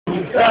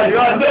sta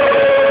arrivando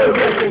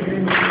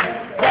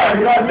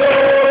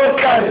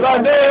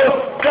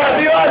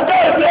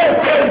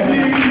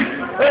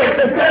e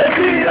se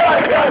senti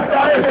la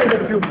cantare sempre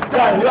più,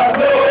 sta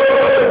arrivando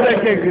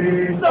perché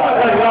grida, sta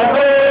arrivando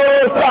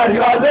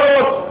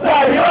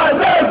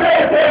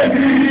perché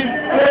grida,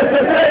 e se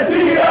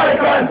senti la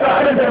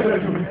cantare sempre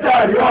più, sta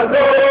arrivando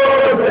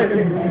perché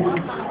grida,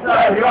 sta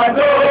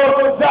arrivando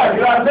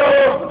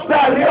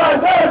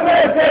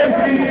perché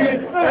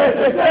grida, e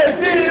se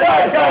senti la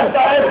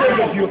cantare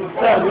sempre più,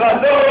 sta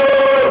arrivando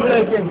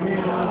perché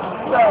grida,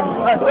 sta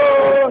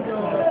arrivando.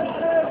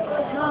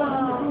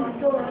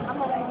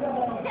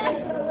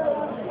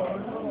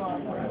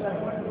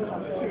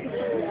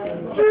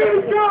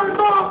 Finché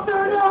morte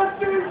non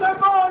ci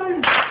separi!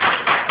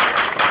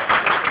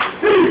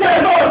 Finché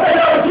morte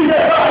non ci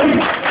separi!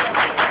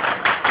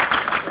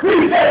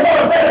 Finché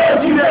morte non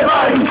ci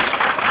separi!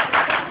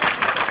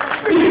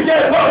 Finché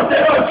morte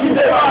non ci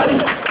separi!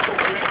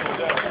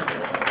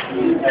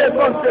 Finché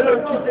morte non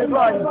ci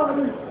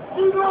separi!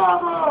 Di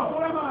nuovo!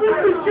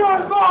 Finché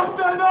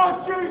morte non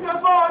ci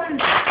separi!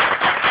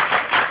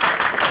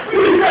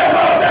 Finché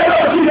morte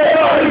non ci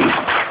separi!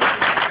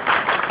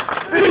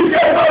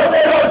 Finché morte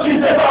non ci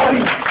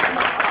separi!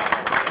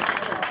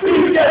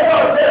 Finché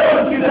morte non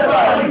ci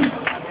separi!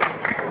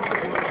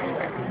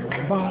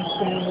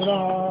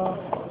 Basterà!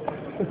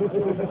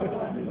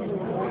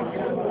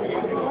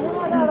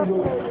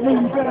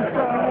 Non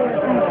pensare!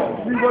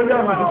 Vi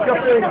vogliamo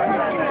capire!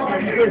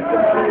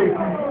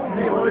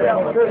 Vi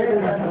vogliamo capire!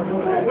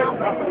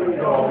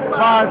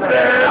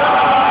 Basterà!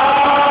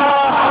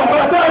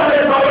 Ammazzate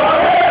con la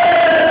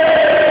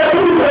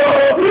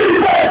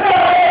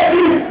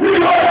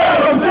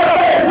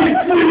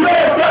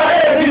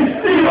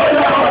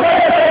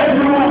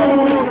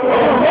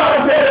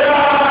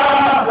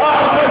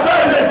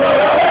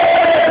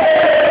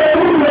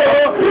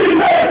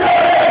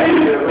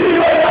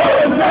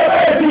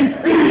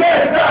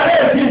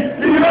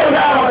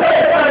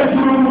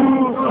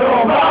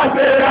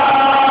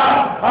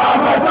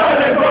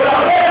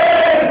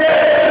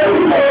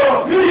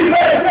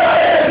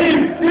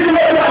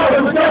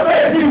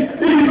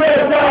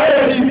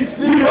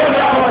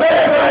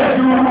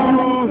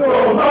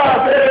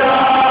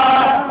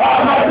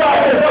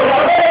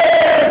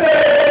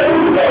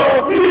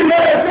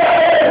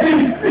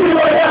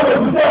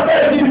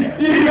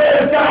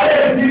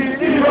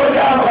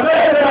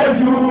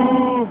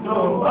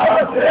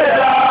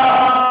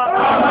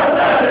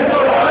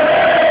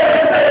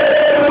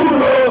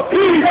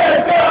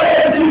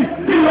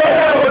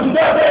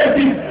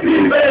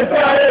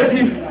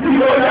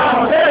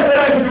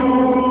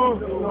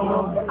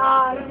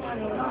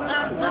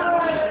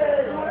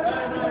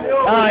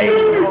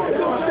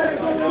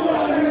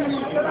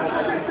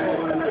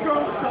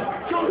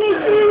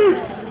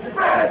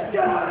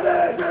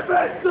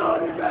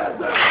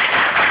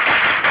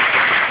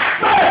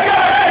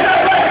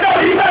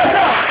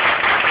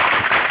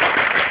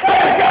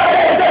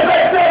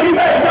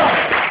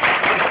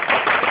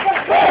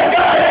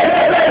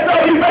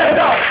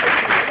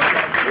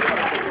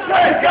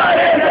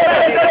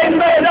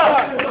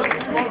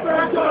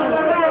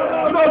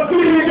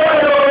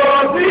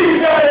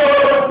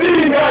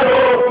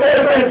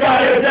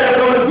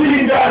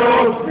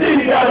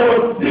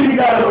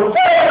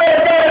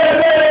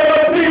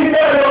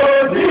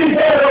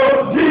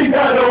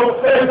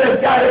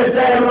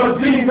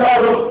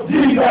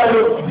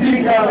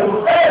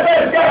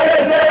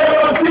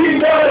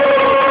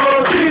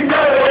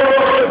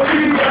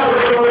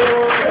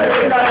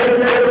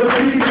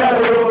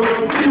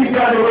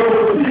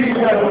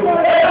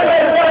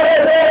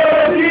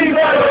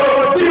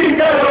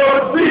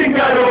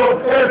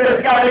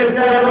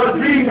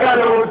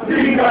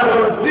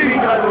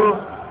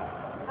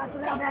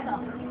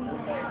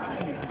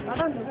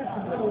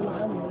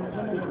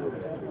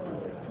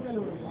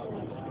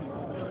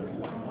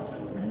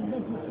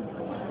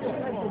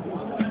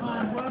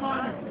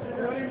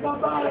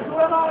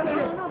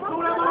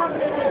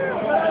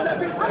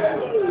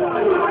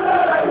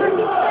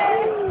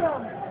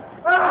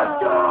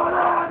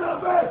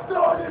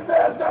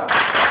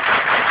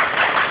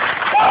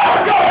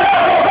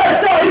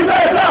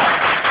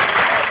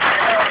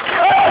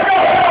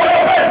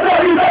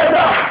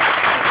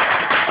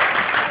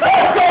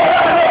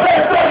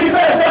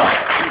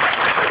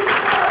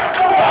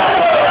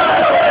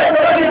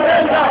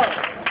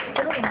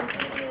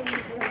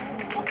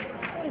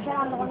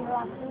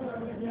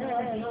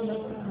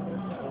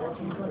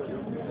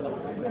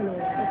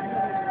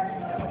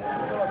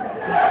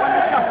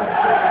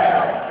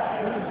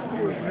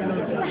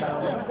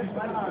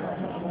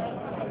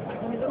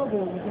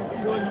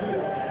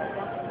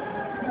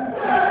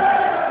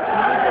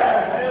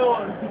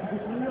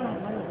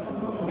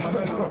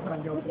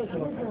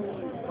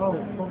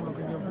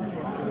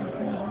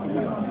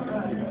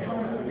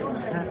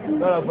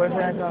Allora, puoi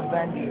fare una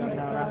vendita,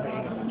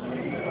 no?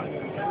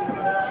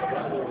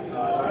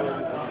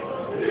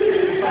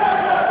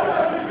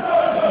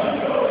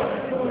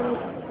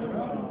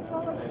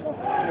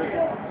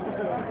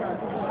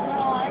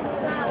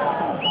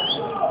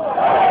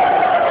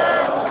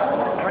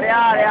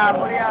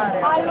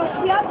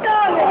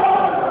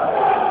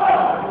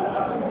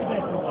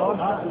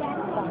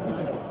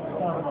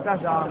 Sta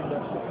Sambe.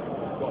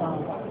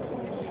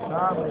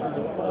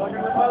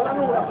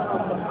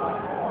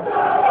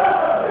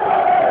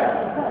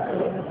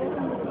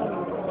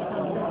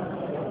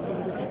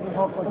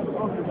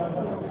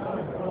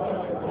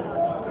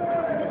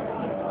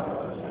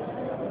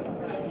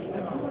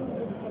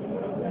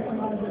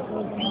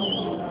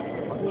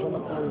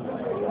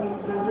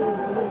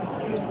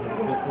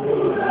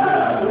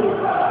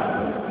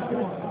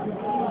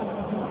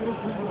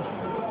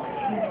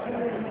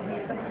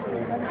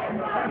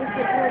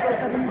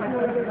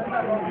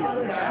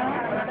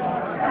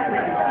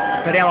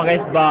 Speriamo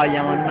che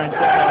sbaglia, mannaggia.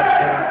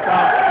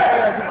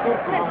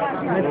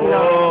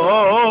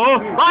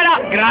 Guarda,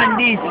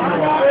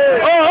 grandissimo.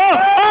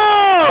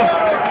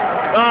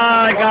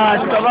 Vai,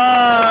 cazzo,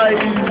 vai.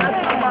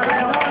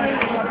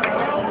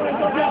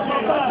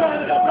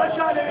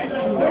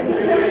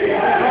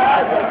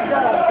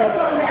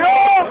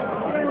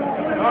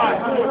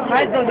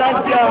 Mezzo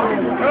d'anziano.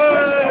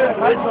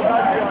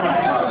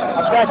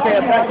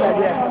 Abbraccia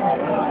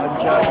dietro.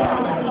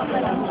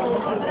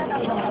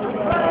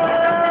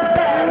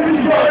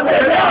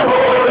 del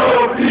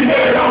lavoro,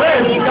 dinero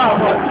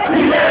vendicamos,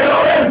 dinero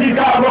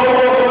vendicamos.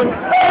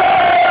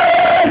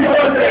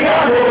 Dios del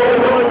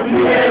lavoro,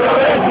 dinero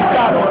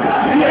vendicamos,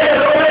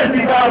 dinero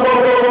vendicamos.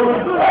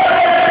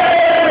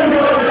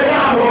 Dios del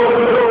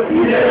lavoro,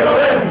 dinero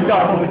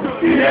vendicamos,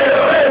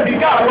 dinero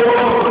vendicamos.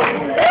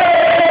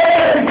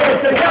 Dios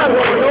del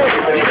lavoro,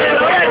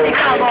 dinero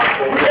vendicamos,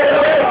 dinero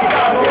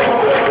vendicamos.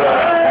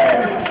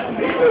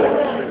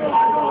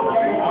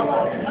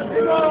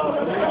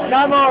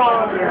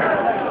 Vamos!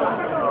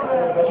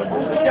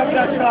 Tutti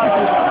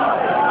abbracciati!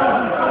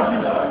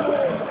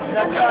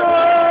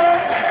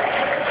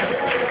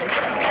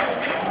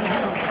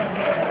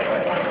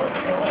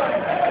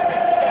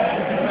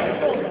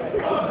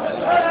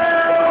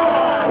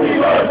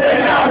 Dios del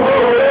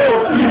lavoro,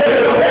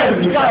 dinero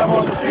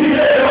vendicamos,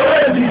 dinero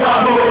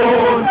vendicamos.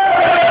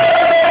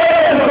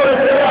 Dios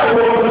del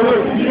lavoro,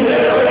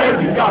 dinero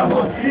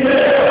vendicamos,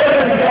 dinero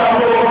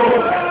vendicamos.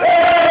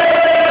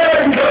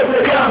 Dios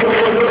del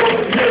lavoro,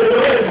 dinero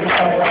vendicamos,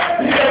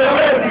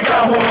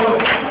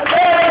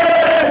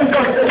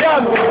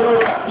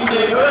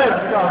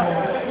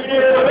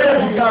 dinero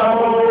vendicamos.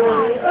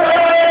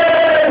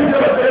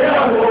 Dios del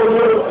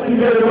lavoro,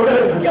 dinero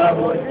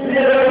vendicamos, dinero vendicamos. Dios del lavoro, dinero vendicamos,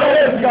 dinero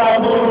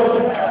vendicamos.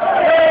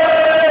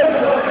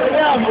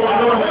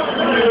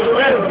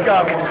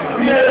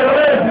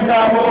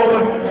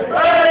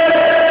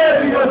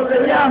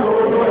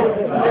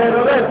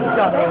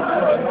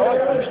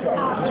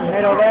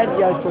 Nero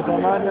verde al tuo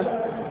comando.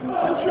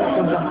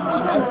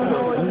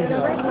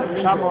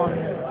 Vamos.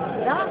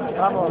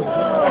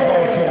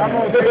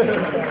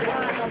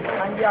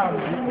 Andiamo.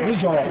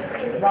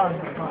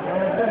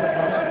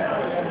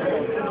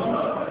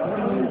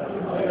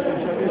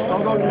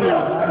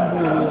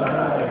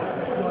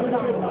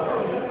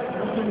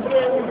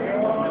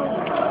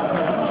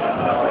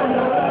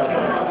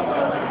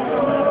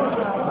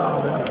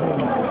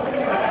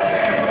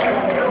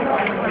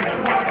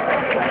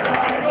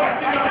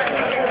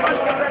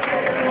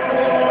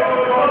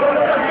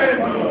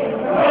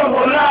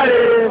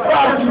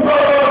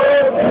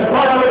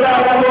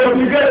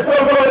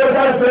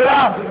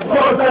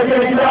 Cosa che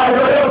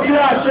non ti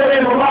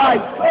lasceremo mai,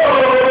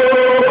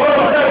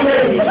 cosa che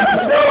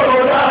non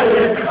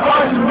volare,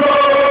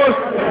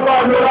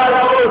 quando la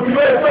lavori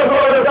questo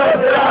cuore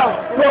danzerà,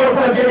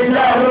 cosa che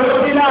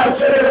non ti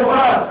lasceremo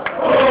mai,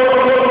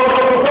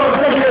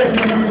 cosa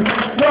che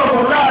non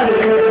volare,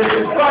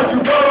 faccio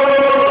un po',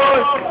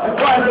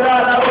 quando la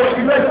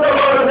lavori questo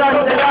cuore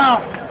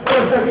danzerà,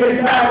 cosa che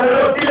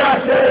non ti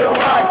lasceremo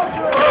mai,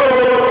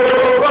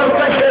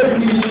 cosa che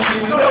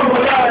non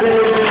volare,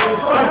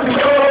 faccio un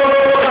po'.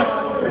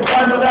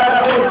 Quando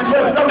la voce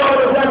del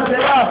lavoro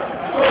danzerà,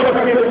 cosa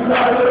che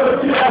non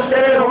ti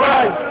lasceremo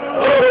mai,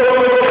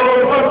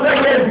 forza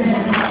che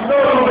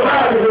non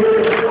volare,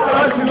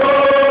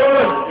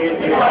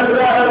 quando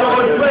la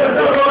voce del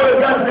lavoro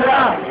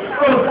danzerà,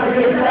 cosa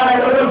che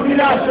non ti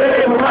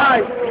lasceremo mai,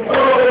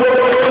 forza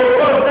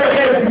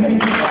che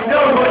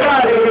non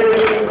volare,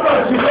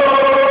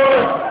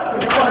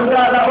 quando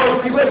la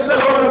voce di questo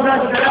lavoro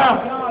danzerà,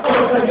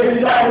 cosa che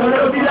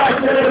non ti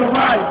lasceremo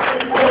mai,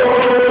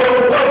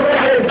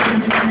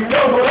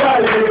 non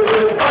volare,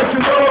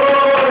 faccio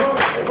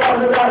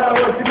quando la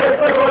lavoro di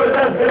questa cosa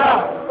danzerà,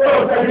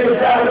 cosa che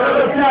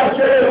non ti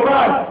lasceremo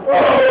mai,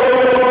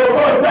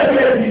 forza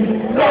che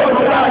non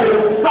volare,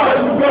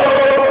 faccio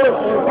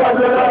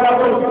quando la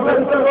lavoro di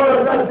questa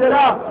cosa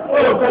danzerà,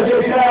 cosa che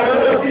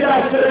non ti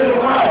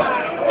lasceremo mai,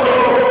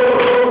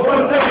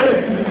 forza che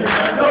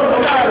non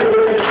volare,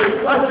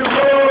 faccio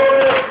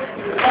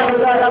quando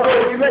la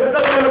lavoro di questa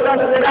cosa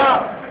danzerà,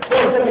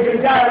 forza che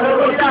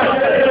non ti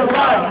lasceremo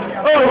mai,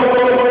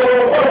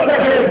 forza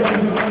che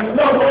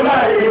non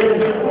volare,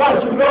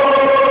 faccio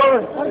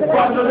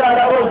quando la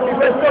lavoro di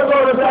questo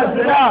coro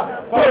danzerà,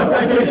 forza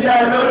che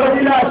non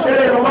ti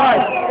lasceremo mai,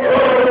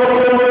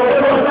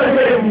 forza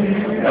che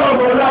non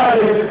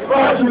volare,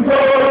 faccio faccio un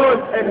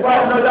gol, e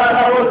quando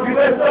darà voce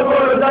questo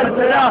gol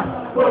danzerà,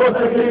 cosa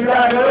che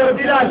dirai, non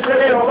ti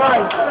lasceremo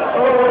mai,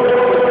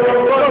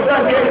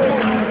 cosa che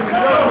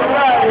non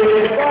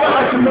fai,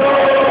 faccio un gol,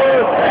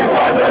 e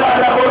quando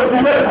darà voce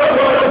questo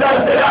gol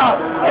danzerà,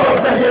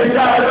 cosa che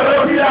dirai,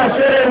 non ti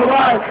lasceremo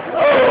mai,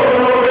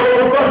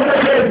 cosa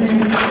che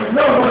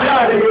non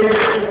volare,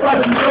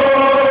 faccio un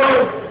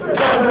gol, e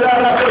quando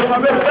darà voce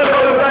questo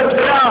gol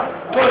danzerà,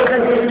 cosa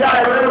che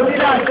dirai, non ti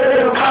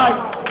lasceremo mai,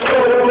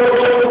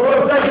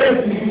 cosa che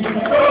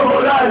non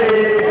volare,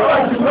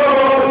 faccio un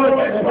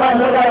gol,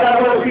 quando dai la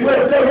voce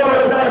questo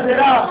gol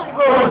danzerà,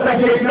 cosa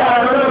che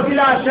dirai, non ti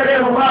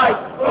lasceremo mai,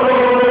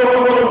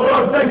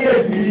 cosa che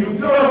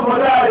non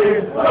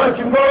volare,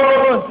 faccio un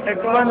gol, e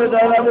quando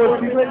dai la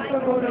voce questo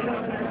gol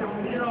danzerà.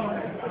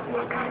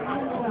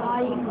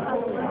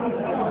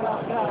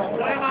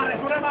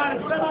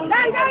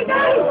 Dai, dai,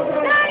 dai,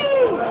 dai!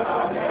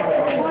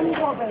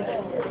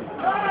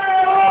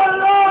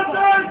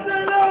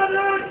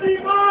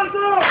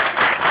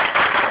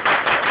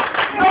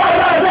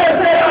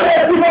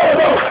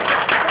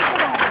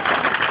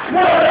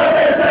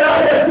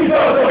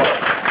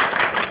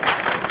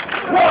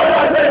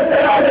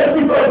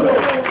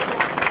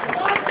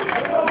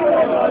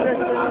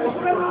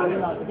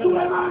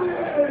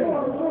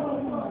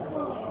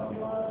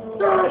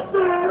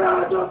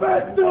 Tesserato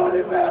pezzo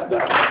di merda!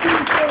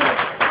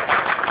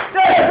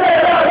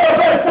 Tesserato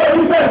pezzo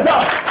di merda!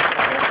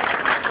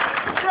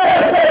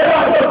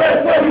 Tesserato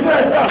pezzo di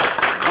merda!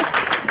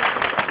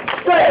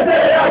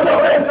 Tesserato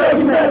pezzo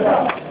di merda!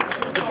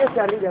 Perché si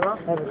arriva, no?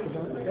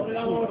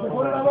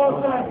 Con la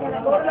vostra,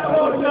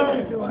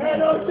 e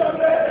non ci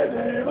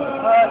avrete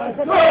mai!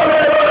 Come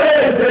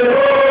volete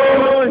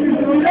voi, il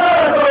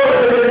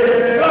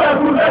la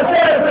curva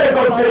sempre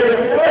con te,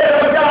 e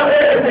non ci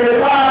avrete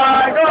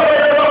mai!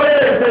 Come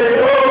volete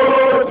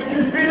voi,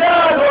 il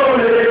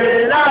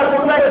filatore, la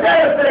curva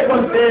sempre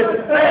con te,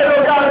 e non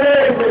ci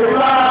avrete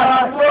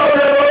mai!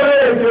 Come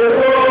volete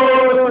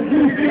voi,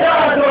 il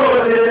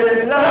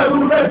filatore, la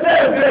curva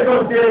sempre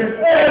con te,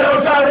 e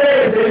non ci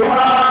avrete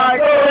mai!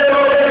 Come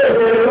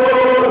volete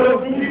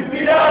voi, il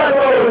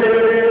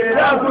filatore,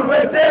 la curva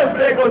è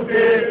sempre con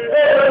te,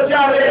 e non ci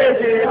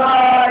avete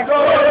mai,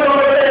 come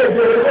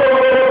volete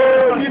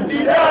voi, il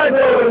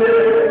filatore,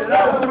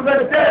 la curva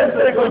è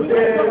sempre con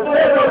te,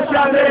 e non ci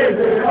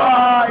avete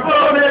mai,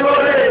 come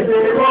volete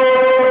voi.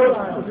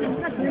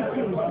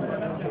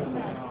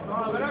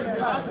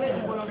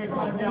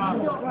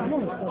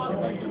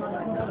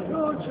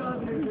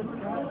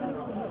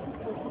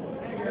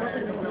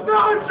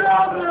 Non ci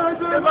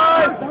avrete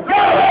mai, non ci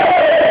avrete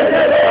mai,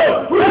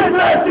 come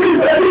volete voi, pulsati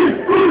veri,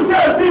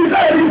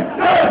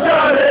 non ci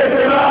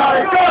avrete mai,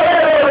 come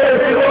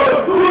volete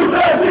voi,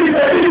 pulsati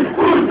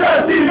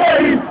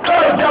veri,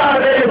 non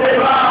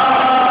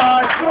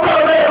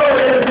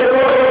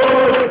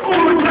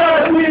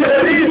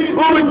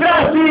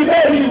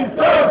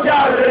ci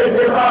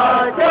avrete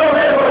mai,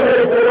 come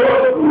volete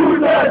voi,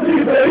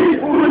 pulsati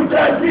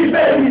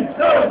veri,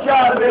 non ci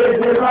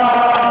avrete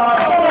mai,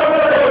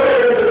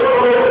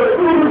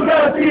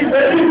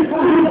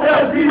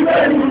 pulsati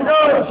veri,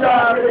 non ci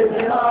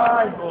avrete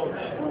mai.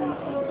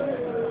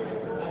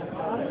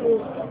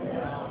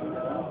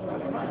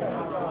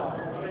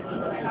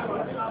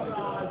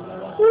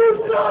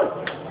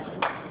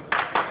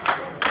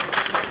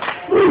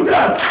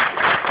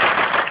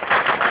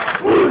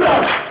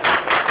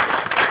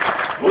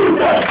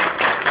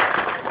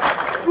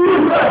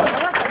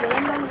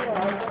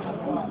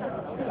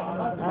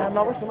 Ma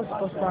questo non si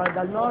sposta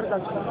dal nord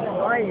al sud,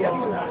 mai al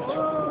sud.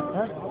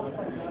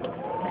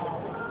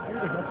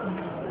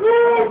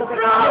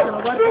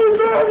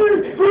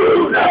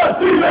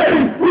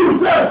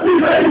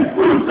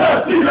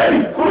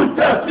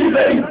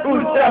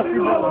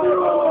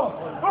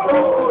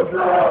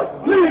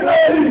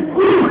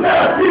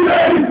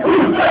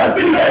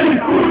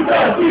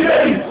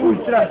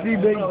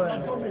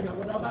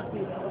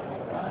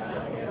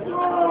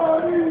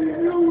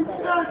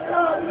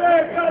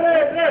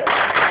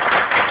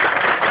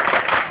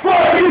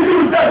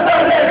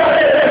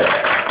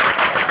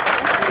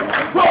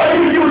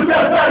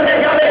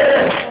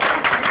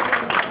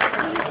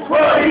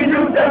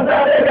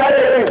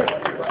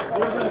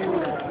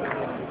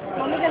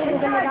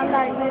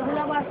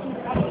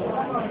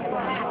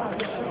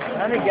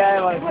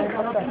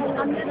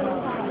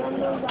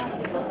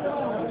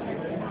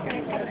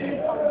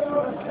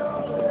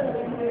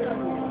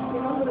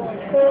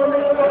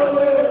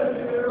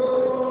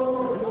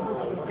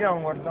 Io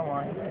non guardo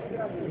mai.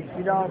 Il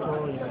filato.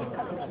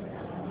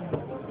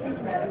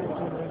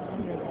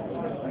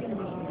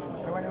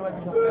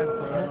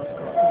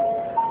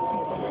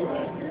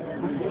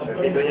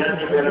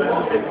 Insegnanti per la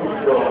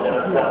consecuzione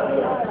della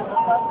stanza.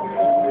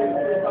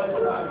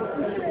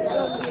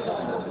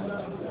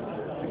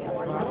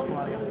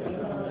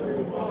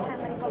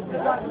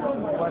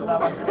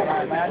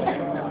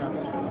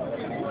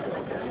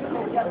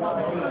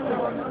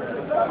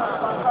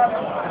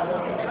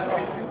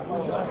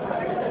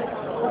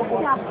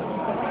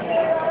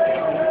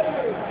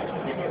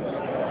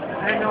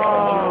 No!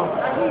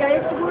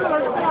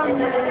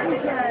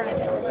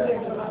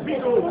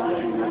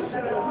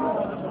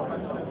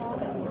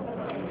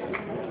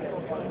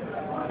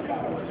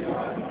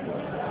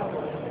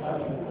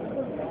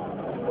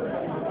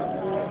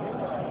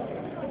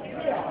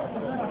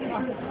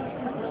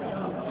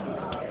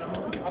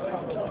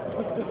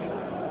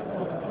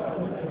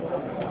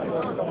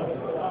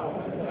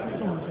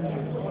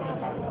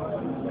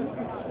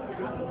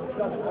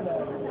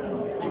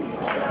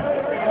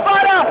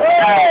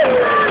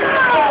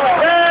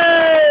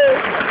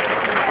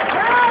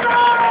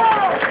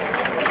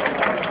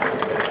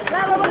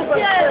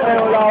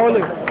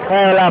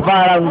 La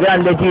para un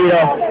grande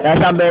tiro da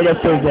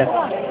Sambenedettese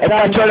e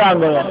faccio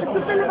l'angolo.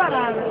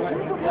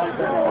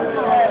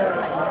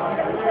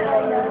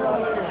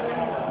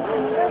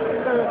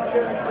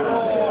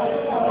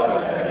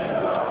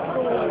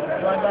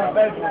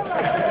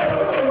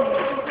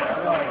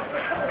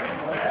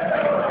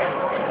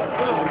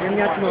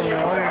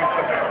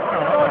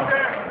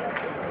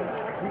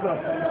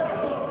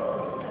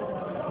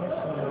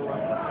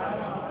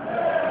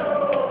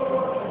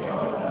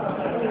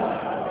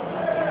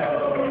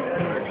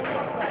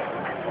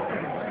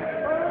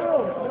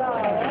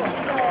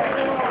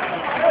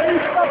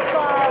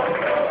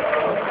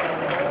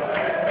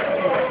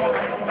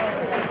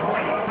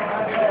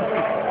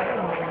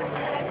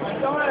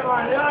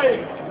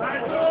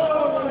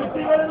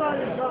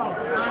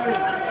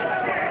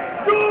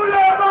 Giù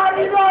le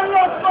mani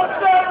dallo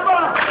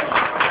stemma!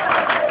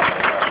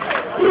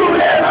 Giù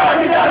le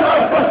mani dallo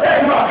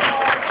stemma!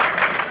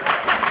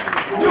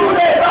 Giù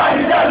le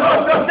mani dallo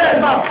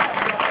stemma!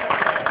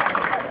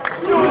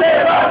 Giù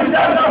le mani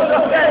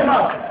dallo stemma!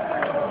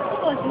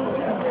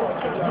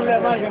 Giù le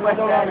mani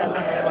quando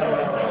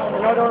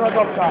non devono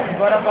toccare,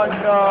 ancora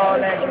contro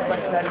lei,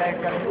 questa lei.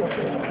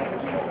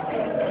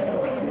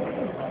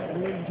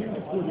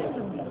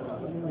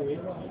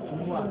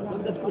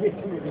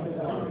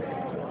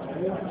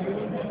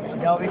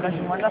 Abbiamo vinto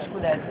 50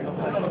 scudetti, non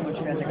quello che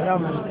ci rende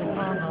grande.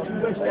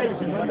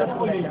 50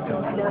 scudetti.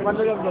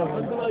 Quando li abbiamo?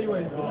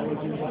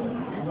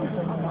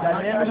 Dal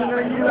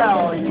 1922 a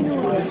oggi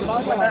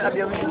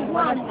abbiamo vinto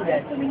 50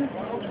 scudetti.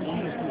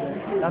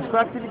 La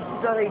squadra più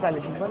diffusa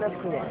d'Italia, 50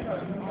 scudetti.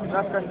 Il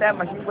nostro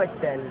stemma 5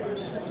 stelle.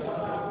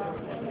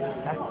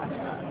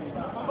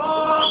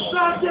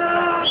 Forza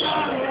chiedere!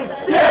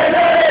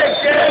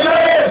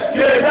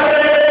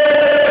 Chiedere!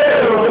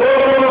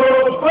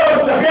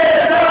 Forza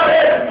chiedere!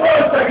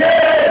 Forza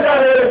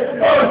chiedere!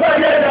 Forza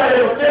chiedere!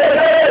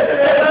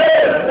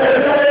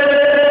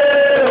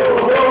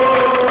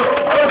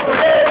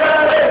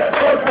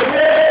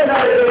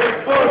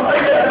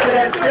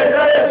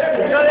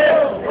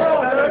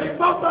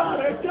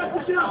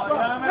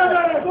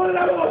 Con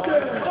la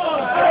voce!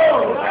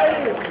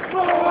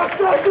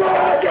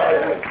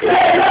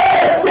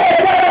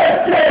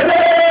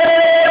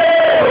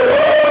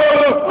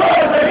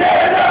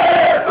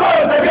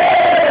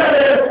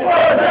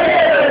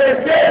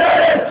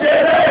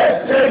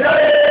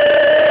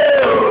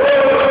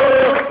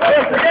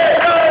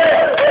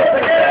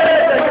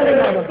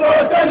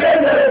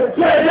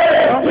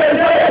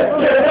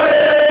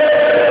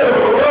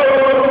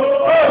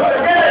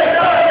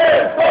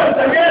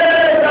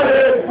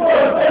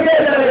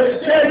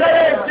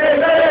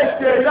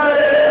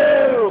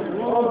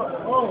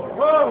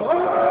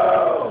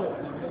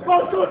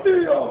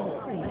 Dio!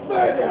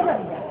 Bene!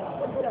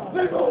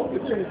 Vengo,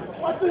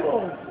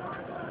 attimo!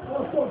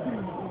 Non so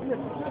Dio!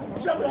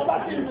 Siamo la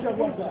mattina a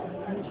guardare!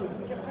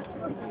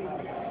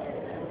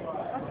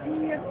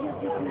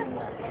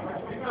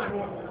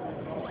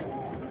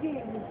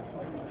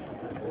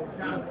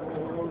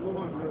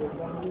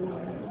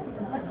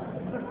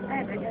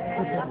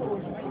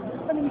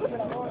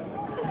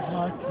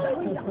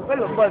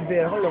 Quello un po' è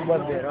vero, quello un po' è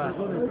vero,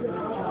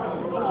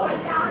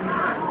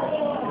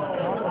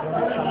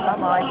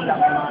 mai la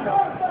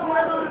mano.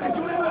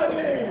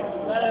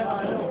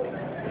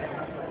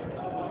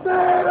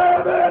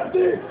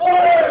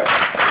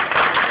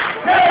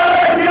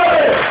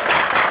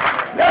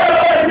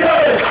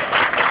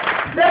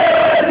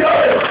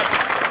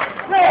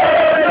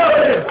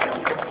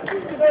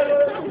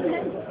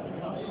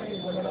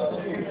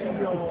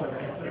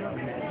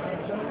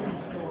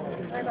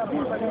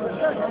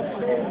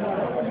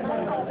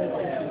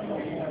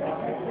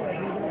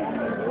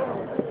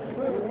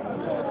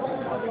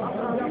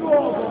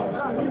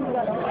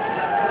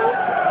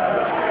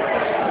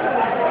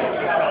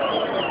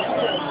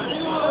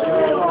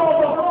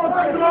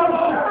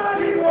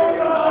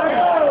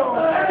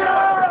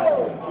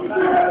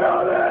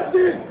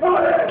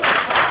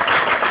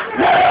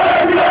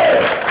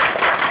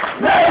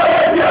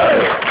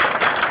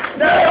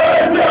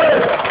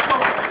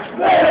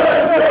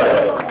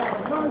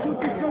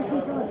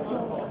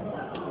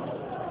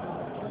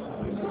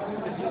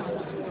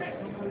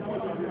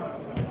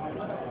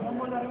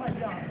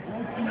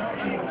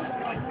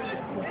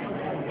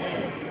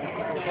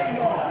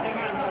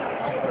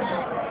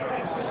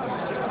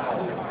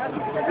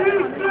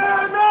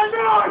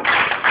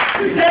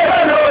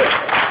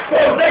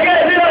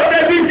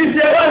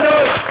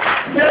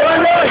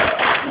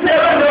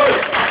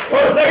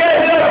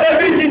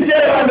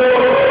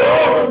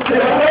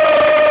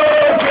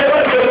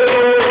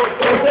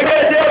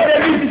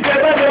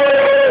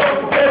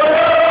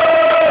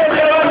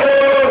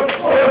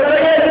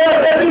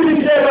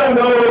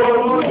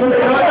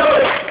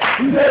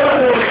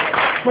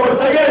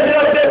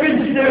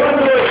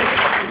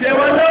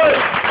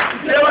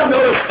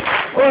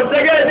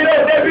 Forza che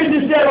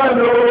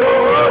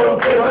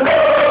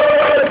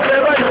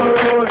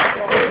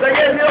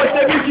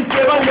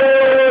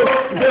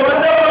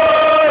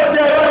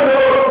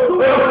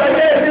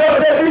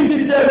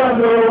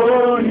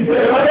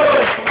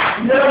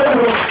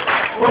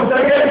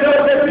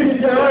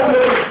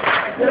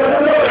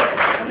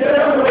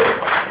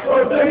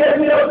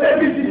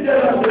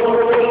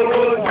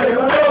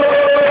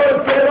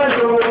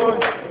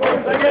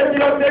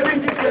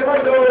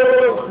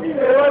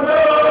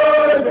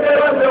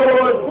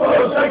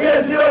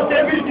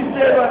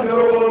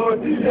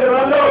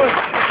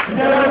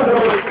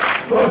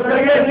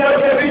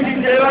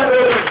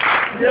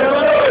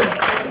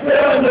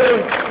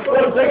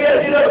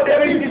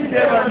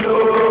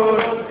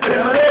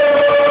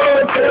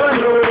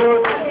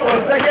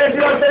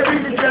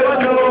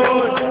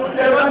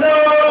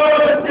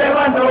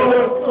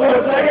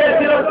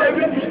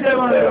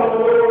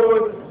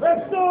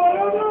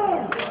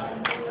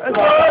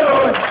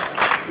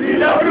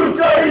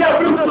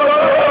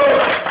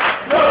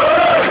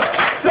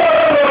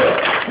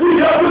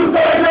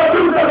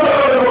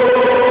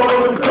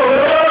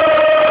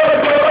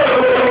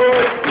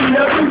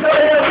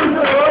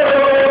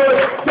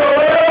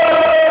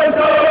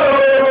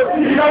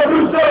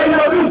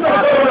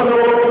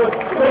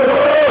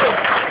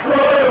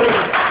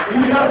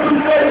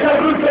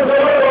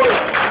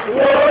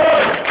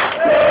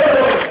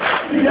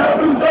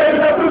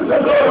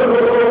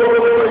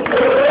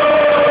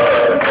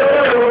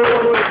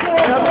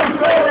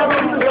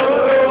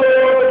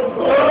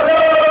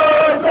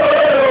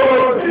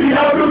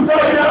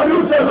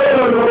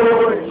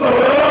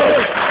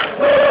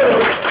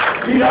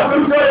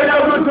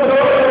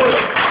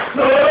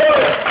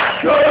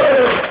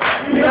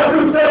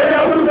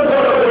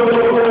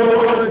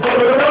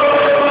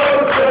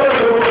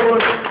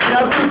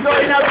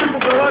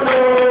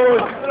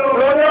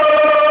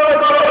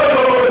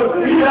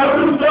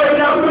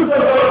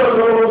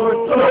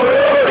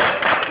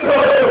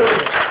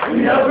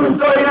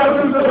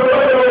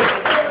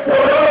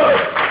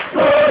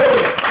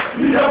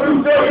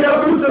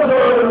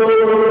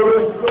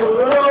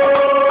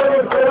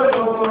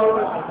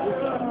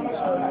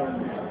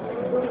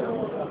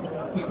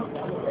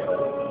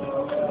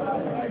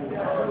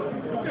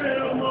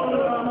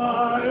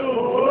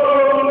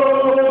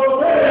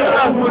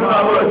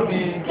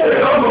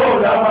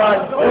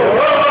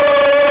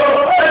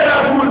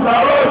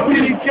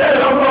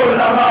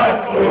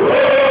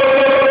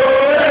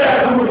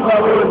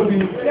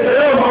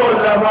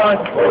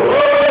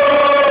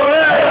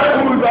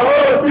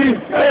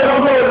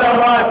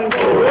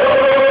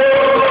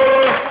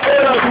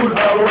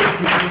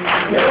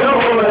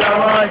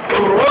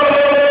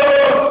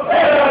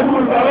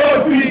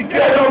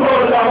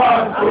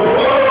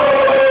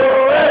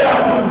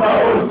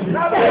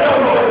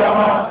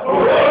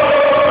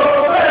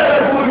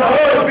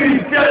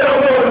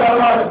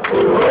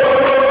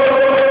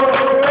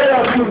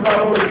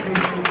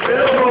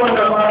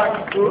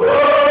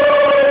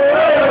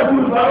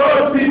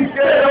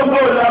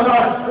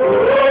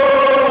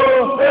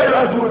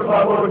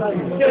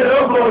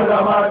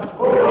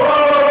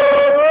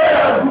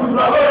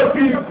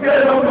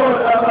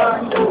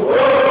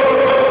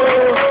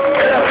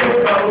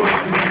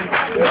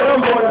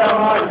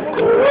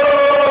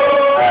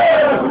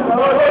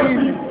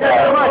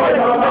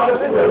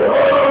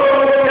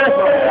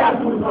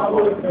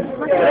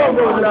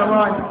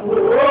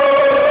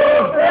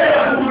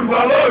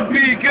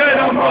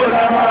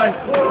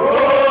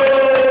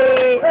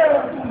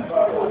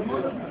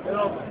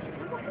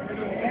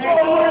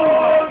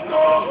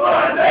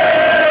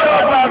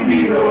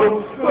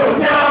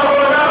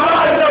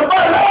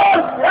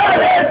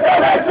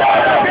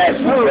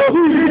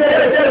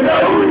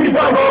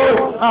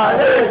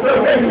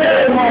Adesso che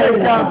siamo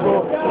in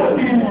campo,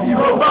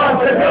 l'ultimo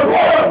batte che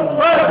vuoi,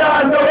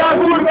 guardando la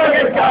curva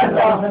che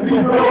canta,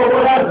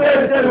 ritrovo la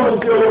stessa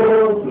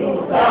emozione,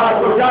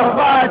 stato già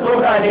fatto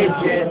la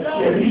legge,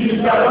 che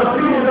rischia lo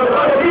scrivo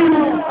così,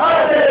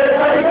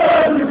 arresta i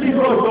cose si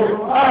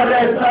foto,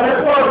 arresta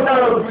e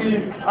portalo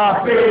qui,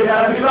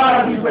 appena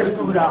arrivati in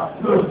questura,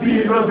 lo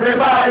spirito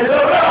prepara e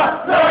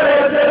dovrà, la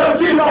legge non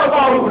ci fa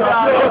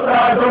paura, lo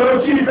Stato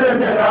non ci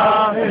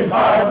fermerà, e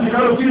infatti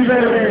non ci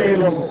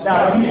fermeremo,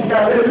 la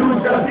vita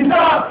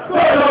dell'università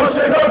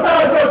conosce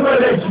soltanto quelle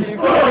leggi,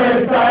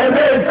 onestà e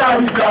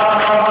mentalità.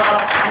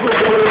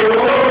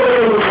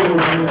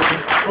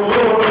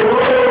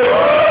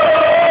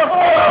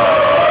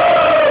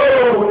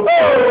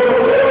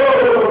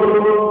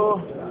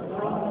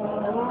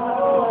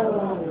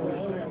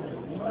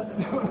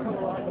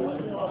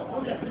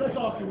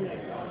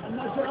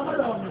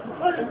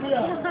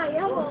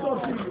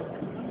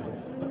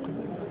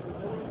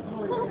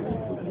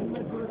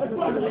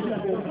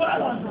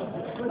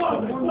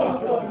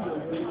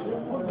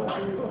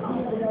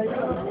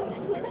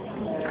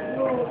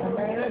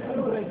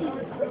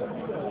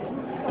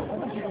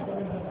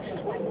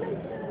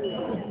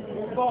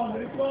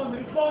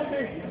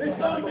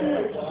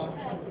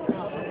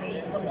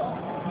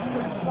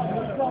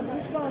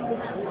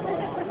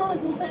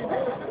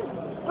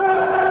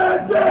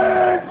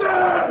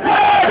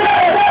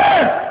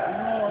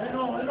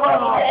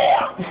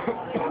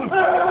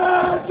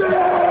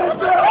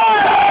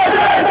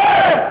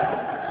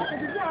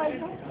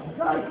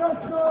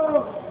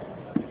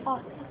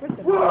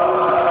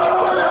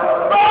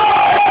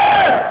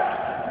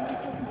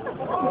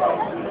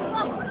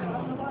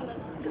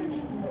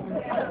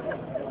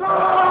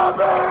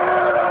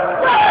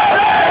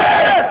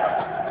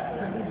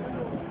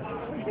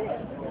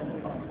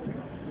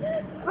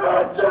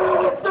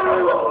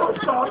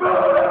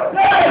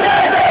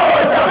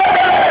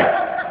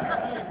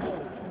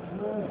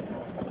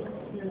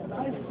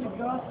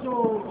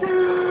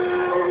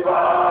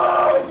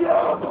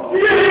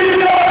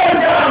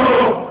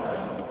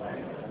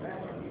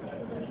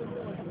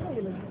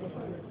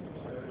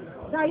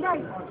 Dai,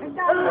 dai,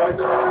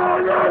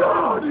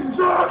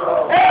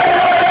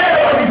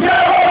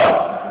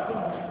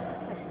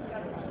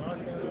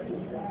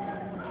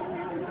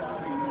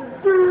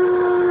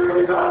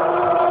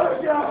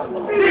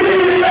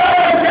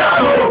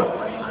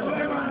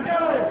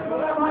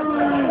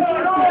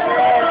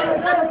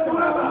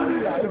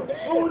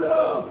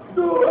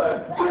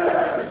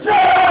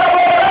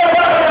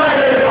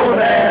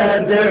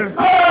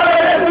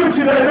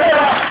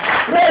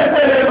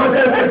 resteremo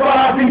sempre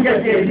qua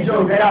finché Chieti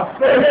giocherà,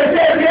 perché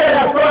Chieti è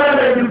la scuola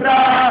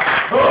dell'unità.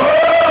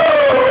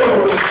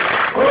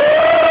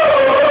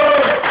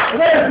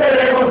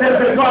 Resteremo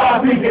sempre qua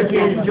finché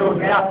Chieti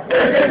giocherà,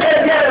 perché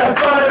Chieti è la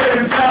scuola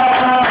dell'unità.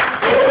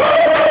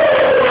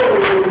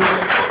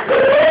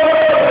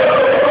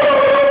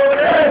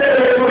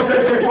 Resteremo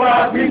sempre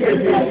qua finché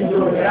Chieti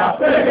giocherà,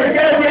 perché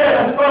Chieti è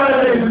la scuola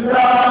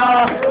dell'unità.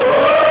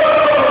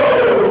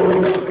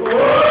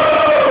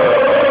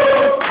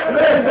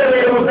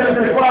 Resteremo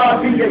sempre qua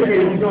finché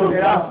Chieti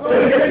giocherà,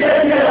 perché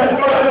Chieti è la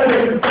scuola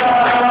dell'unità.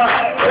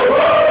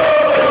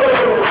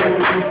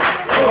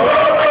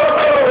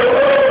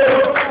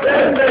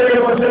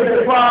 Resteremo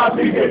sempre qua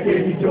finché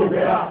Chieti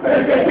giocherà,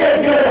 perché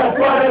Chieti è la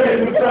scuola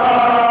dell'unità.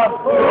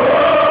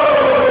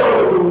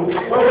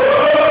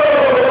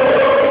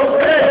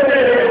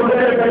 Resteremo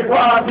sempre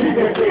qua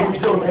finché Chieti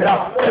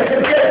giocherà,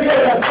 perché Chieti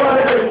è la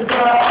scuola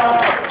dell'unità.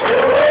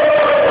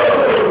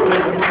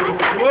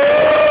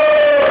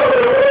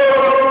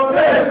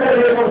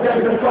 Resteremo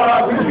sempre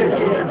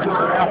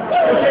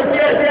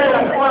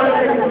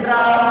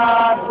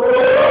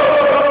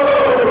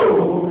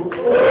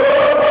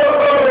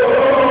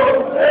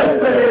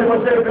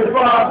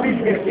qua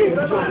finché Chieti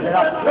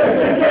giocherà,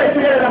 perché Chieti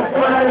è la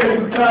scuola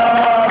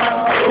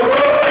dell'unità.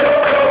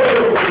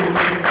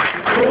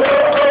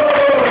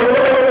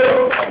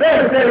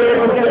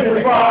 Resteremo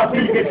sempre qua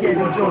finché Chieti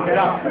giocherà, perché Chieti è la scuola dell'unità. Resteremo sempre qua finché Chieti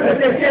giocherà,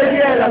 perché Chieti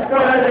è la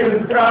scuola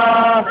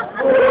dell'unità.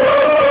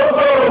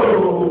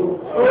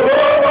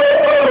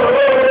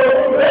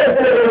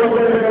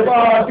 Resteremo sempre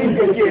qua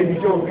finché Chieti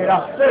giocherà,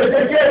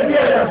 perché Chieti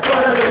è la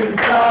scuola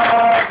dell'unità.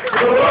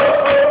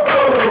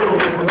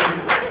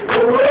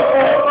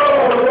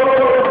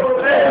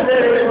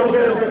 Resteremo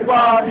sempre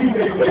qua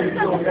finché Chieti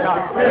giocherà,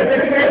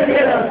 perché Chieti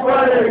è la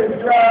scuola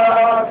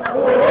dell'unità.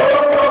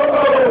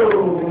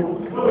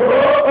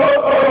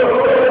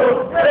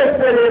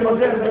 Resteremo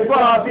sempre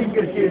qua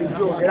finché Chieti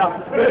giocherà,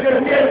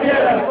 perché Chieti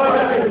è la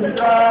scuola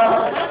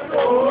dell'unità.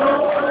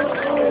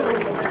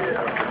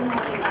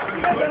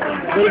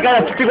 Dedicare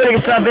a tutti quelli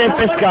che sono a venire in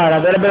Pescara,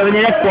 dovrebbero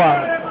venire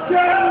qua.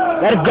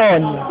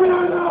 Vergogna!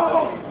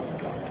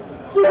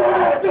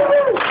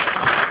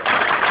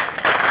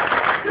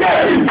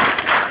 Chieti!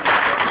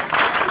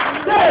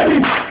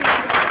 Chieti!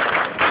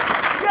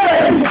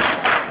 Chieti!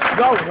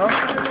 Gol, no?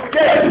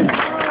 Chieti!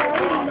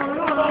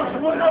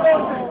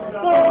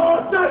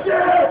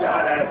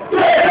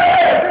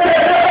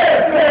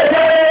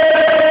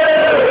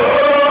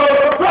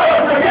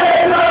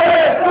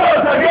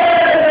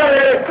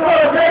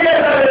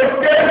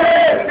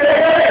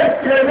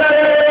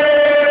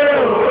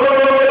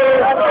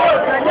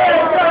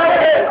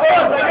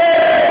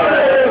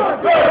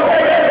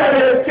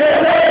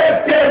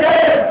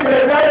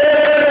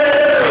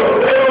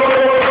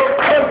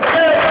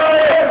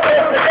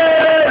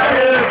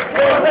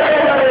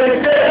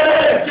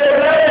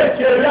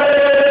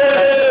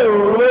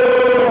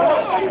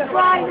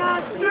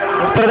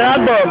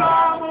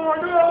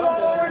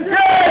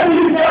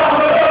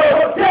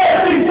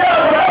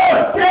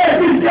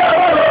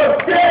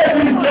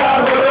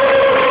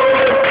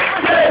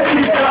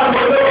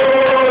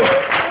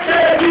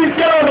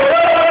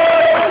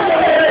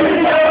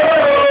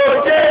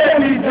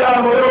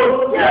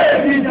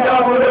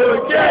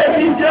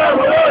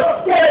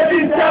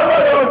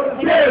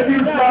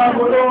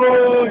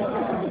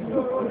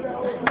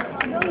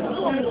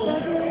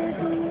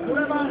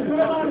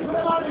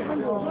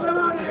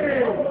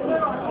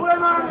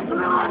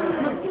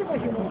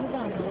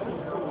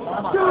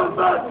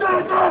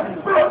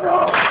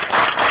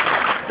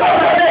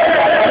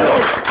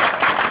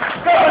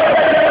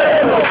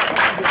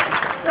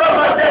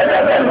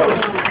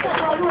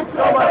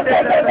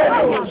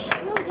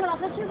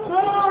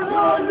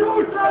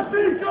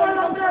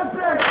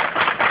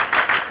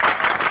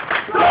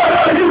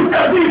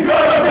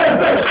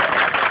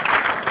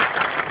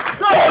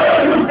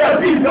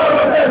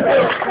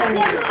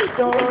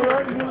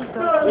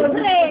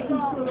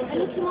 Prego, è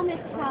l'ultimo messaggio.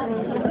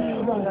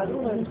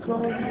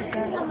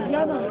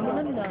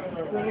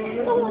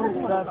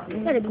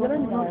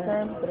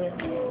 Sempre.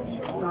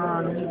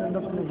 No, non ci sono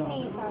più.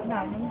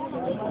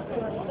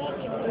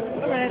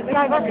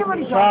 Dai, facciamo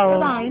di ciao.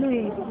 Dai,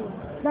 noi.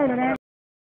 Dai, non è.